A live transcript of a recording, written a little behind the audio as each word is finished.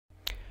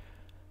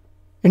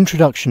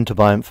Introduction to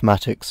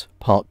Bioinformatics,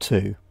 Part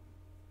 2.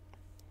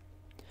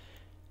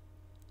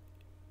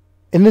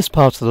 In this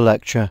part of the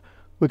lecture,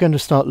 we're going to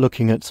start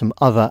looking at some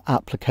other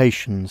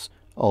applications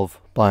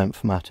of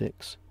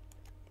bioinformatics.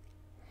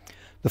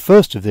 The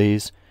first of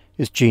these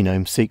is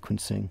genome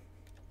sequencing.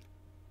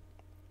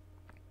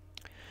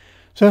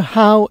 So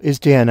how is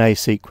DNA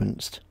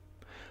sequenced?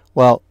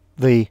 Well,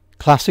 the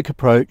classic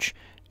approach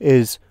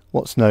is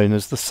what's known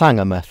as the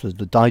Sanger method,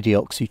 the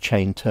dideoxy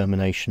chain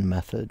termination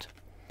method.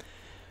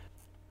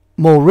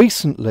 More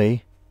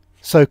recently,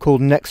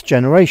 so-called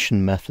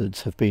next-generation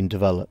methods have been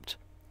developed.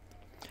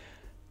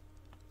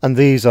 And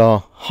these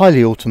are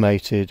highly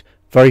automated,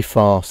 very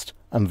fast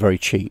and very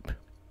cheap.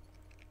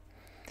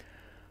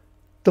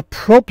 The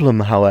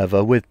problem,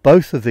 however, with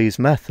both of these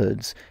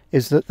methods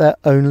is that they're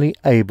only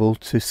able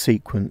to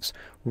sequence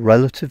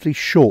relatively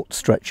short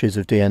stretches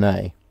of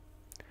DNA.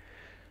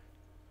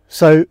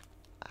 So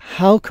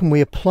how can we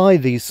apply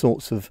these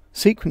sorts of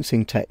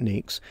sequencing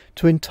techniques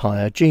to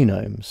entire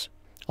genomes,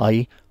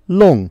 i.e.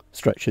 long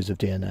stretches of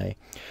DNA?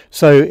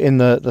 So in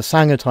the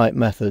Sanger type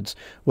methods,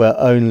 we're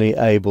only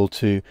able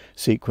to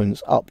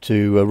sequence up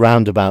to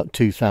around about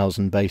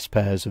 2,000 base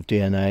pairs of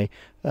DNA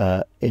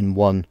in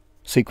one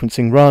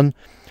sequencing run,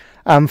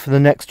 and for the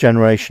next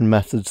generation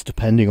methods,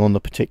 depending on the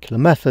particular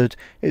method,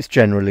 it's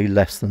generally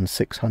less than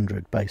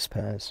 600 base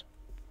pairs.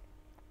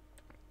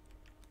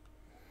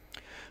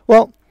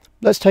 Well,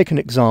 let's take an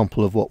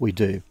example of what we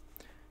do.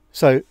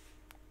 So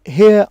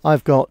here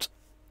I've got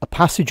a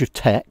passage of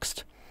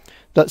text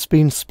that's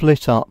been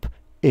split up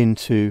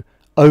into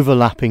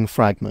overlapping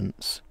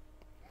fragments.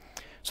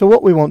 So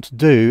what we want to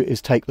do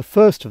is take the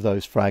first of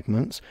those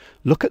fragments,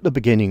 look at the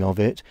beginning of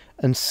it,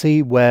 and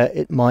see where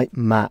it might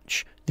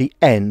match the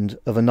end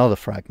of another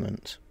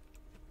fragment.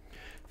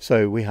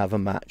 So we have a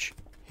match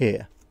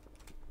here.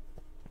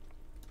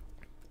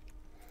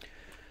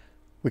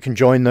 We can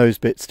join those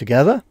bits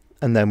together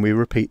and then we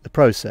repeat the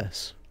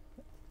process.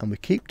 And we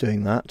keep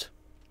doing that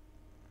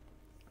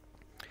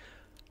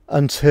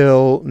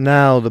until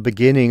now the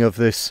beginning of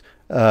this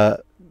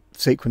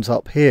sequence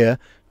up here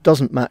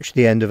doesn't match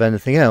the end of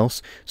anything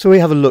else, so we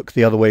have a look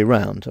the other way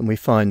round and we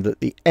find that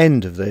the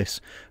end of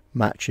this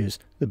matches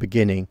the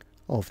beginning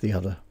of the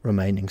other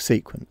remaining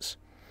sequence.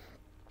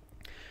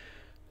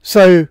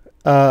 So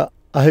I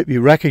hope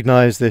you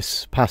recognise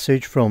this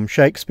passage from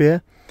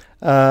Shakespeare,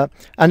 and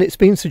it's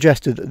been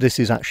suggested that this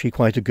is actually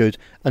quite a good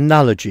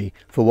analogy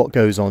for what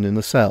goes on in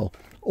the cell.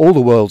 All the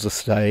world's a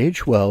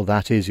stage, well,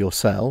 that is your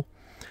cell.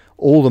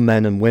 All the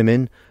men and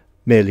women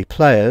merely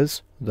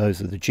players,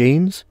 those are the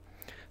genes.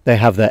 They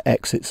have their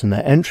exits and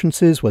their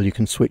entrances, well, you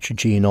can switch a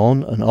gene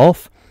on and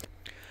off.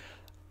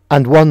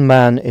 And one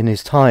man in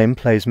his time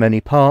plays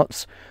many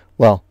parts,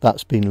 well,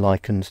 that's been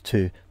likened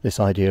to this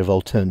idea of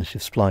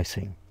alternative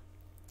splicing.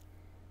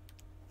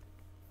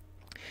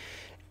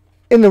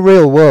 In the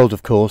real world,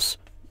 of course,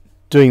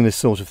 doing this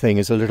sort of thing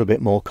is a little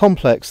bit more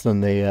complex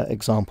than the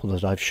example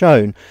that I've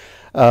shown.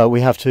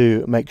 We have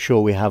to make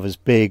sure we have as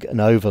big an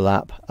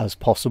overlap as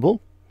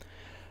possible.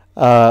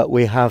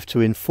 We have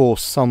to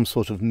enforce some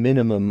sort of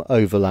minimum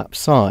overlap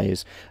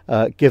size,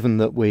 given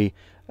that we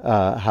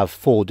have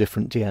 4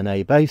 different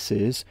DNA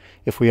bases.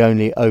 If we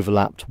only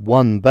overlapped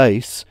one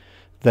base,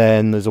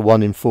 then there's a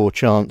 1 in 4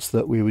 chance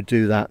that we would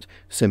do that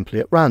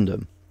simply at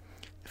random.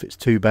 If it's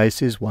 2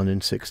 bases, 1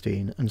 in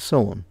 16, and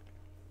so on.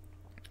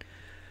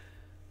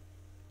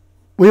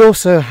 We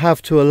also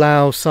have to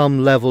allow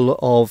some level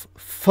of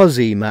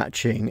fuzzy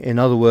matching, in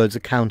other words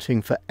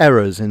accounting for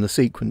errors in the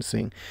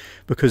sequencing,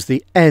 because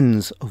the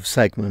ends of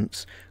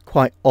segments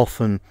quite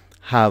often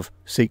have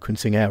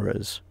sequencing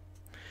errors.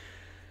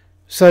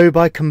 So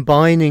by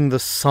combining the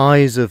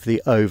size of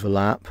the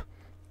overlap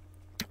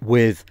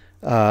with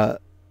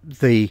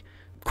the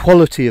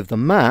quality of the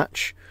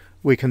match,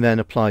 we can then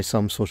apply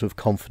some sort of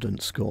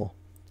confidence score.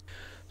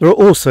 There are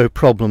also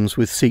problems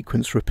with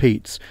sequence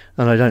repeats,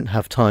 and I don't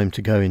have time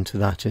to go into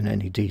that in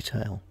any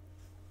detail.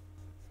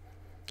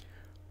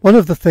 One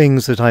of the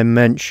things that I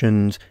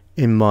mentioned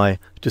in my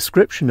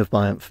description of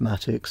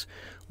bioinformatics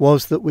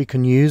was that we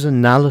can use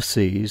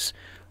analyses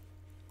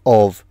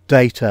of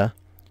data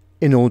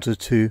in order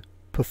to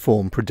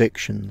perform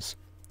predictions.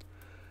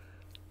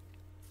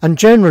 And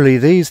generally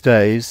these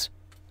days,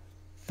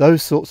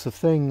 those sorts of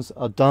things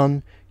are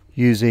done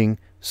using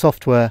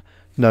software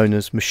known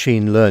as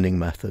machine learning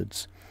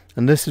methods.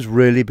 And this has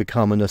really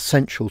become an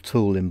essential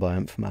tool in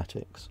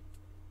bioinformatics.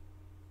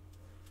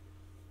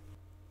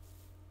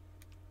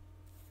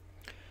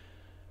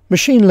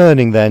 Machine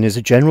learning then is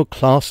a general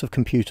class of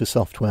computer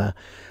software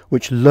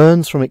which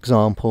learns from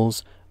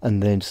examples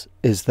and then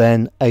is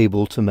then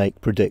able to make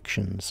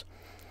predictions.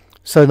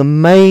 So the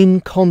main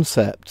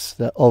concepts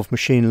of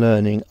machine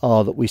learning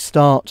are that we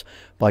start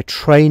by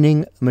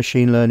training a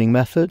machine learning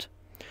method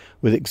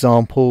with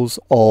examples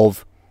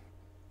of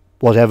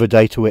whatever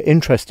data we're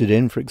interested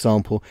in, for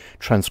example,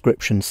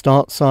 transcription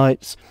start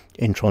sites,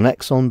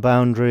 intron-exon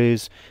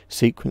boundaries,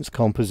 sequence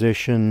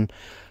composition,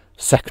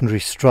 secondary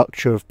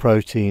structure of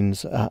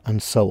proteins,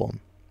 and so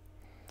on.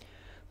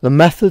 The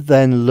method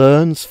then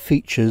learns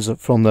features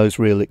from those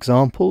real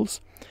examples,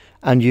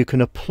 and you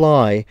can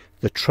apply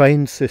the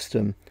trained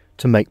system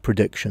to make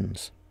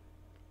predictions.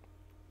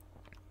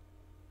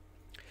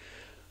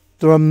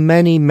 There are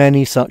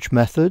many such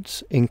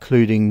methods,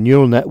 including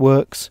neural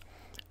networks,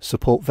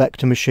 support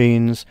vector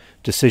machines,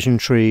 decision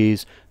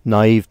trees,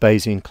 naive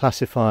Bayesian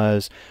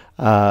classifiers.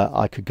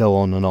 I could go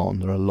on and on.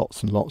 There are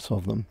lots and lots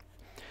of them.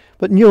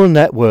 But neural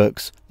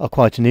networks are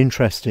quite an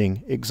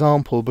interesting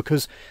example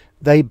because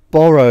they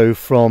borrow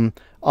from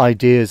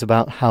ideas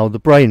about how the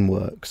brain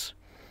works.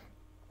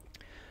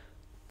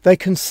 They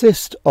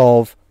consist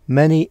of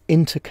many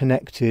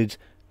interconnected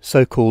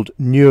so-called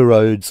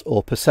neurodes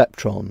or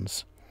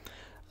perceptrons,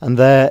 and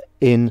they're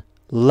in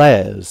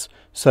layers.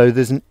 So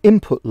there's an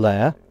input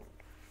layer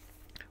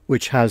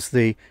which has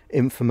the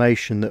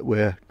information that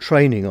we're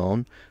training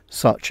on,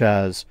 such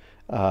as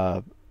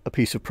a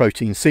piece of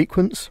protein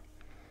sequence.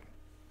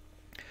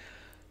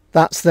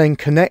 That's then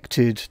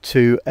connected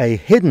to a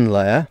hidden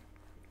layer,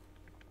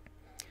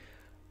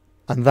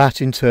 and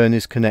that in turn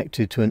is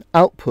connected to an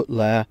output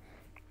layer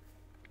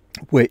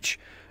which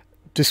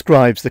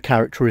describes the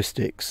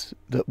characteristics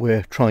that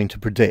we're trying to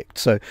predict.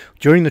 So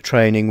during the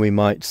training we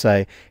might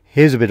say,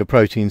 here's a bit of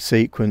protein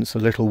sequence, a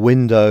little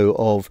window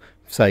of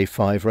say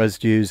 5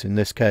 residues in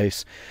this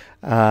case,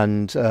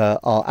 and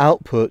our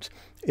output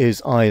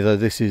is either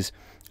this is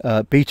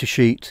beta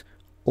sheet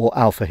or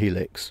alpha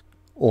helix,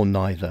 or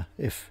neither,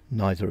 if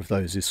neither of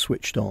those is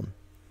switched on.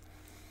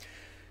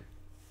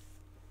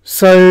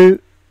 So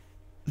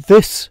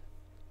this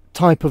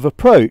type of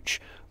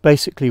approach,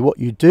 basically what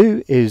you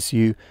do is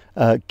you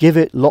give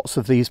it lots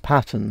of these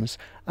patterns,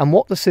 and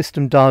what the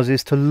system does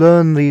is to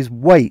learn these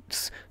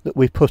weights that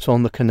we put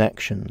on the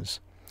connections.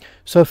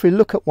 So if we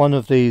look at one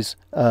of these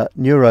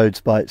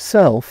neurodes by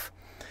itself,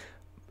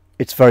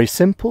 it's very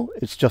simple.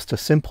 It's just a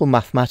simple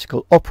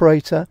mathematical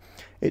operator.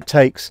 It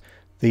takes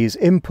these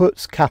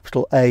inputs,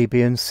 capital A,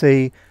 B and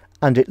C,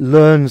 and it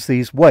learns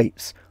these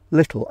weights,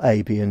 little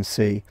a, b and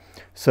c,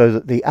 so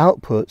that the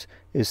output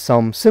is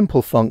some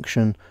simple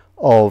function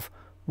of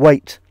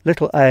weight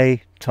little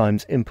a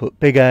times input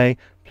big A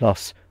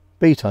plus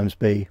b times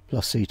b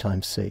plus c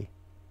times c.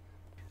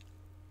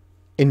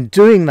 In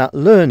doing that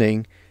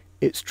learning,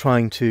 it's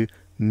trying to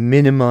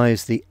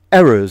minimize the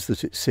errors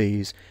that it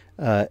sees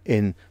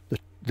in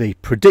the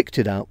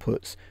predicted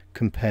outputs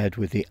compared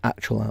with the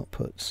actual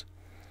outputs.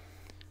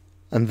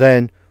 And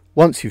then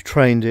once you've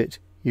trained it,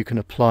 you can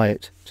apply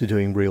it to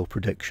doing real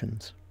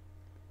predictions.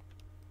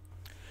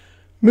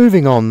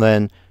 Moving on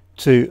then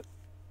to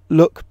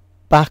look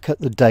back at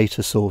the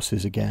data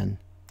sources again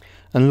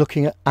and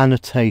looking at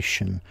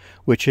annotation,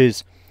 which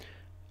is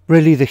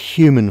really the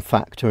human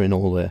factor in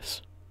all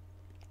this.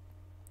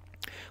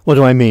 What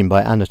do I mean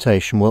by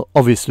annotation? Well,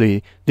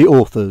 obviously the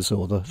authors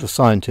or the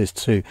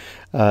scientists who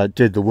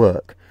did the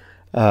work,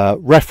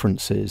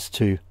 references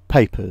to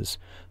papers,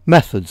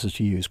 methods that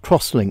you use,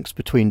 cross-links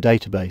between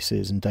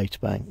databases and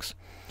databanks,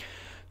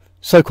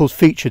 so-called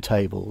feature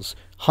tables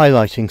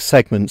highlighting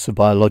segments of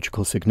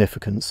biological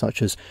significance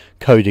such as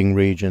coding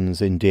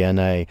regions in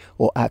DNA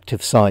or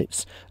active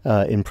sites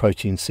in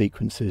protein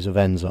sequences of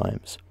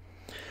enzymes,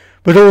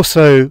 but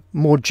also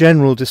more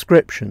general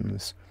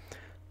descriptions.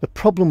 The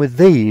problem with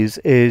these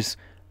is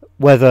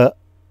whether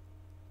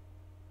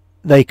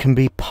they can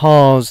be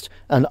parsed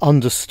and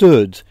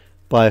understood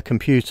by a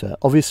computer.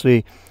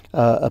 Obviously,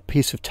 a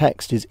piece of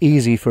text is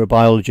easy for a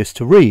biologist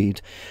to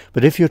read,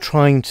 but if you're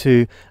trying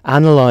to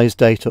analyze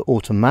data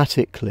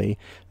automatically,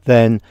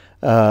 then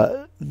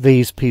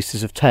these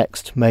pieces of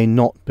text may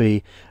not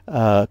be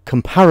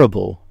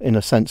comparable in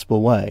a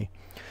sensible way.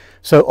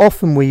 So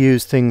often we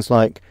use things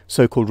like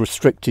so-called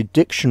restricted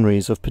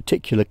dictionaries of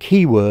particular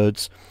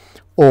keywords,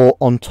 or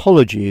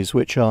ontologies,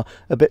 which are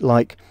a bit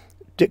like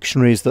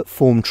dictionaries that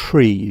form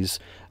trees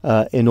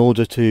in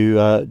order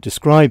to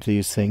describe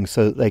these things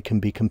so that they can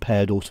be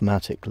compared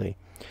automatically.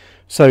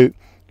 So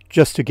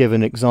just to give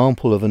an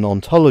example of an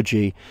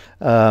ontology,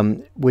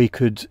 we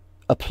could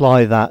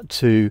apply that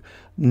to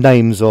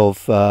names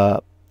of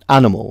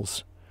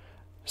animals.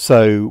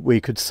 So we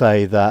could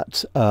say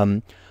that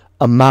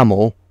a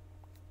mammal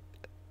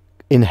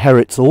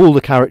inherits all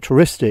the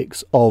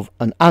characteristics of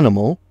an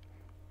animal,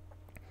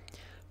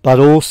 but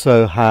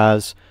also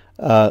has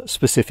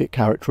specific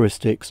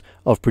characteristics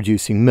of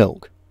producing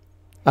milk.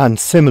 And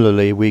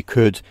similarly, we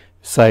could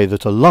say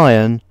that a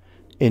lion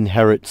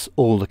inherits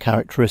all the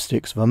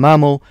characteristics of a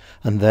mammal,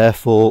 and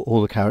therefore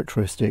all the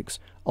characteristics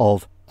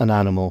of an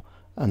animal,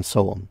 and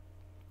so on.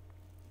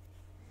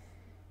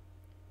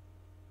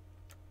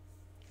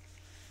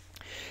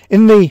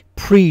 In the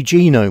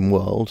pre-genome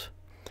world,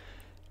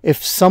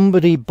 if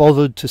somebody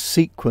bothered to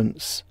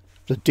sequence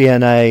the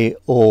DNA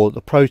or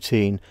the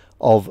protein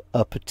of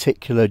a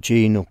particular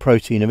gene or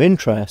protein of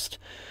interest,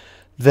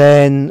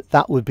 then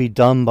that would be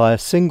done by a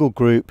single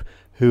group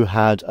who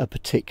had a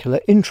particular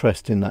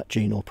interest in that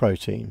gene or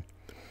protein.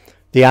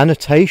 The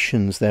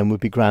annotations then would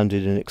be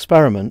grounded in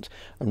experiment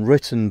and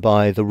written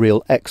by the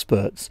real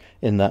experts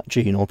in that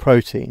gene or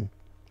protein.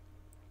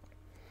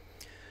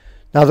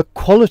 Now, the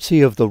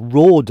quality of the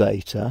raw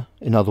data,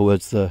 in other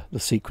words the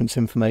sequence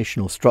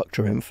information or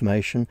structure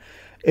information,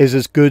 is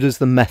as good as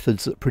the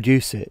methods that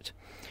produce it.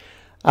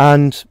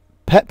 And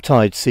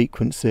peptide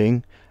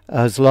sequencing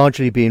has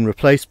largely been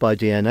replaced by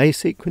DNA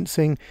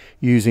sequencing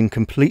using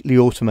completely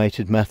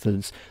automated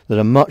methods that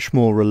are much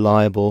more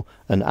reliable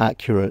and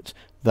accurate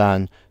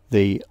than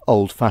the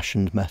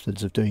old-fashioned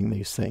methods of doing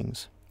these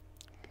things.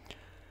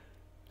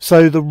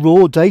 So the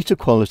raw data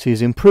quality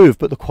is improved,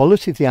 but the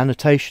quality of the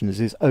annotations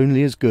is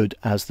only as good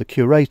as the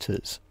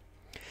curators.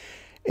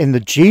 In the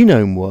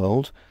genome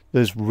world,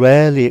 there's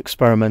rarely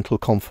experimental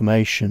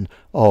confirmation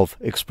of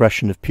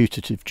expression of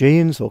putative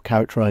genes or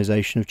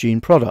characterization of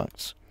gene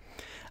products.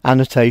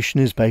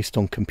 Annotation is based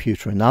on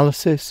computer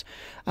analysis,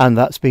 and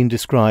that's been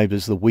described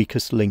as the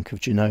weakest link of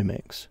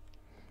genomics.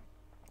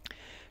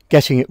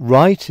 Getting it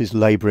right is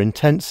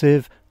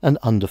labour-intensive and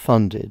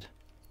underfunded.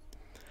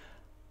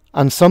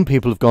 And some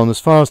people have gone as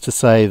far as to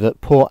say that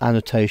poor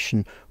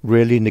annotation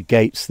really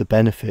negates the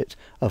benefit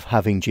of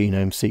having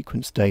genome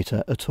sequence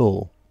data at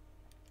all.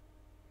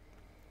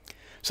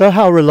 So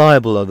how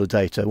reliable are the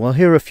data? Well,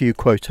 here are a few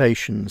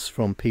quotations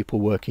from people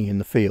working in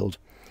the field.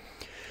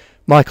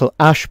 Michael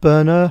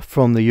Ashburner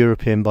from the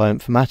European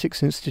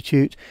Bioinformatics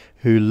Institute,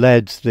 who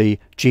led the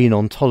Gene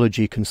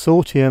Ontology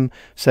Consortium,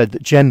 said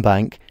that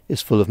GenBank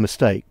is full of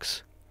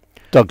mistakes.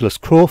 Douglas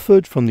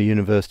Crawford from the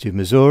University of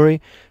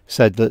Missouri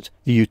said that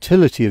the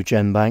utility of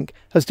GenBank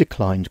has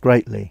declined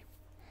greatly.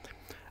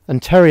 And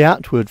Terry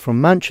Atwood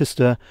from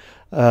Manchester,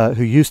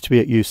 who used to be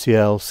at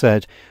UCL,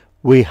 said,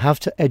 "We have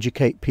to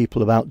educate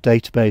people about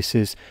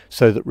databases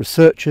so that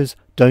researchers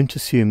don't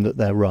assume that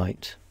they're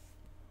right."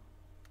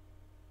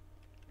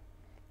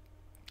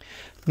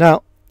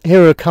 Now,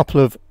 here are a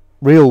couple of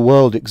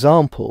real-world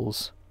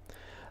examples.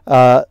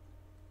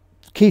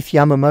 Keith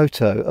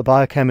Yamamoto, a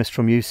biochemist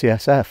from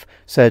UCSF,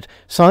 said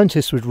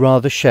scientists would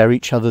rather share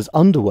each other's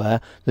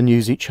underwear than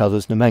use each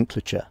other's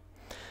nomenclature.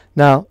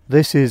 Now,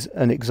 this is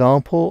an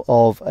example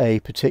of a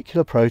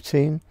particular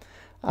protein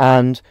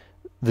and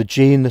the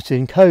gene that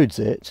encodes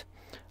it,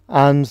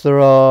 and there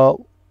are,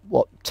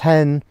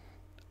 10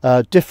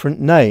 different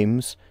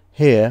names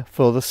here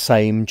for the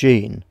same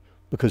gene,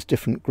 because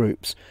different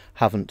groups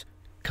haven't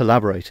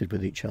collaborated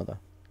with each other.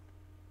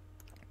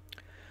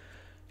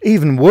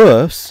 Even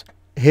worse,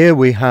 here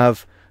we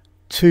have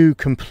two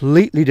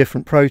completely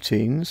different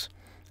proteins.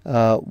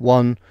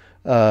 One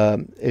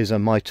is a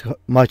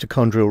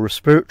mitochondrial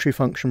respiratory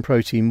function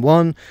protein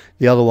 1,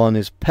 the other one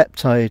is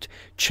peptide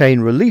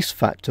chain release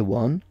factor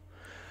 1,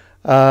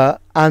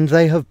 and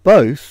they have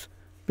both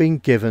been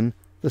given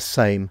the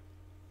same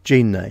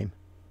gene name.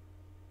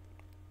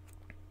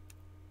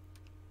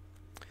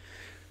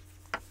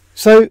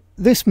 So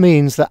this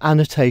means that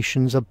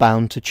annotations are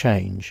bound to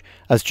change.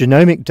 As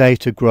genomic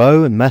data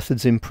grow and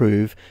methods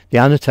improve, the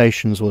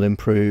annotations will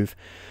improve.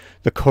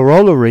 The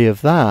corollary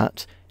of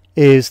that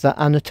is that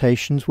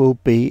annotations will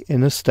be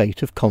in a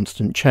state of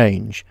constant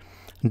change.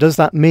 And does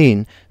that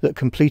mean that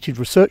completed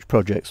research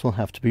projects will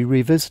have to be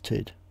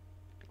revisited?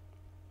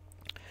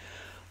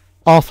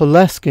 Arthur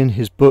Lesk, in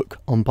his book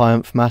on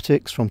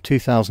bioinformatics from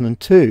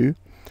 2002,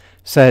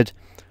 said,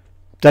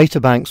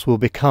 "Databanks will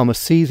become a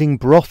seething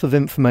broth of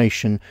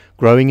information,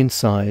 growing in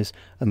size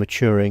and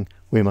maturing,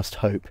 we must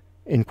hope,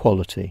 in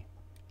quality."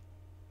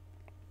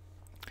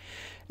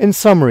 In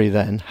summary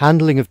then,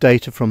 handling of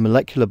data from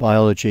molecular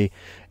biology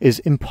is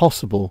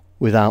impossible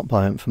without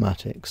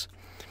bioinformatics.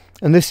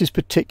 And this is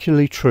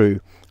particularly true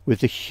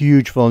with the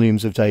huge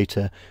volumes of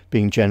data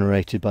being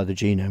generated by the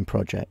genome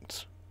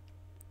projects.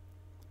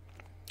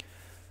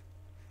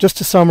 Just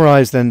to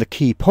summarise then the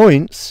key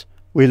points,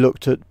 we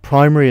looked at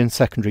primary and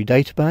secondary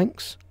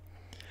databanks.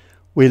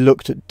 We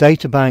looked at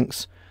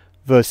databanks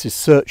versus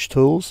search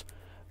tools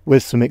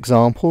with some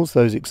examples,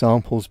 those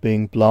examples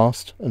being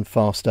BLAST and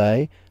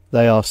FASTA.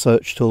 They are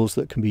search tools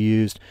that can be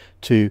used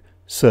to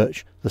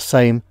search the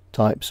same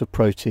types of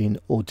protein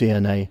or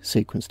DNA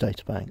sequence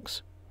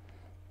databanks.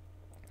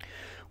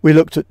 We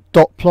looked at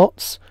dot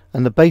plots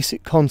and the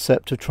basic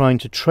concept of trying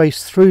to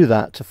trace through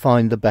that to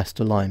find the best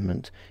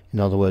alignment. In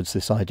other words,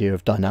 this idea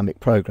of dynamic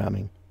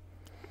programming.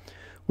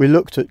 We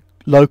looked at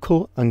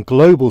local and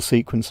global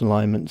sequence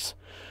alignments.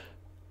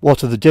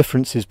 What are the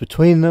differences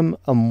between them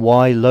and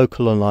why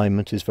local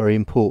alignment is very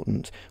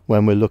important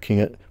when we're looking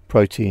at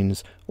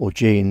proteins or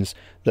genes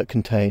that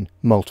contain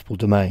multiple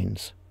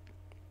domains.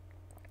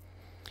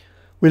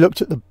 We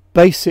looked at the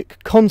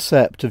basic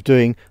concept of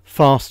doing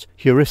fast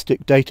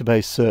heuristic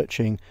database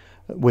searching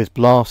with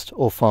BLAST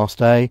or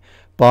FASTA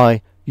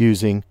by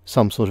using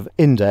some sort of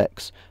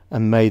index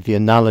and made the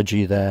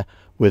analogy there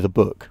with a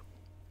book.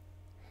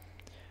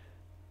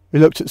 We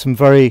looked at some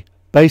very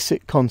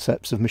basic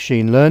concepts of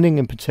machine learning,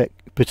 in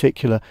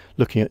particular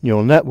looking at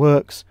neural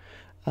networks,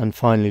 and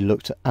finally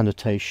looked at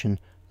annotation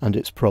and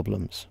its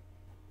problems.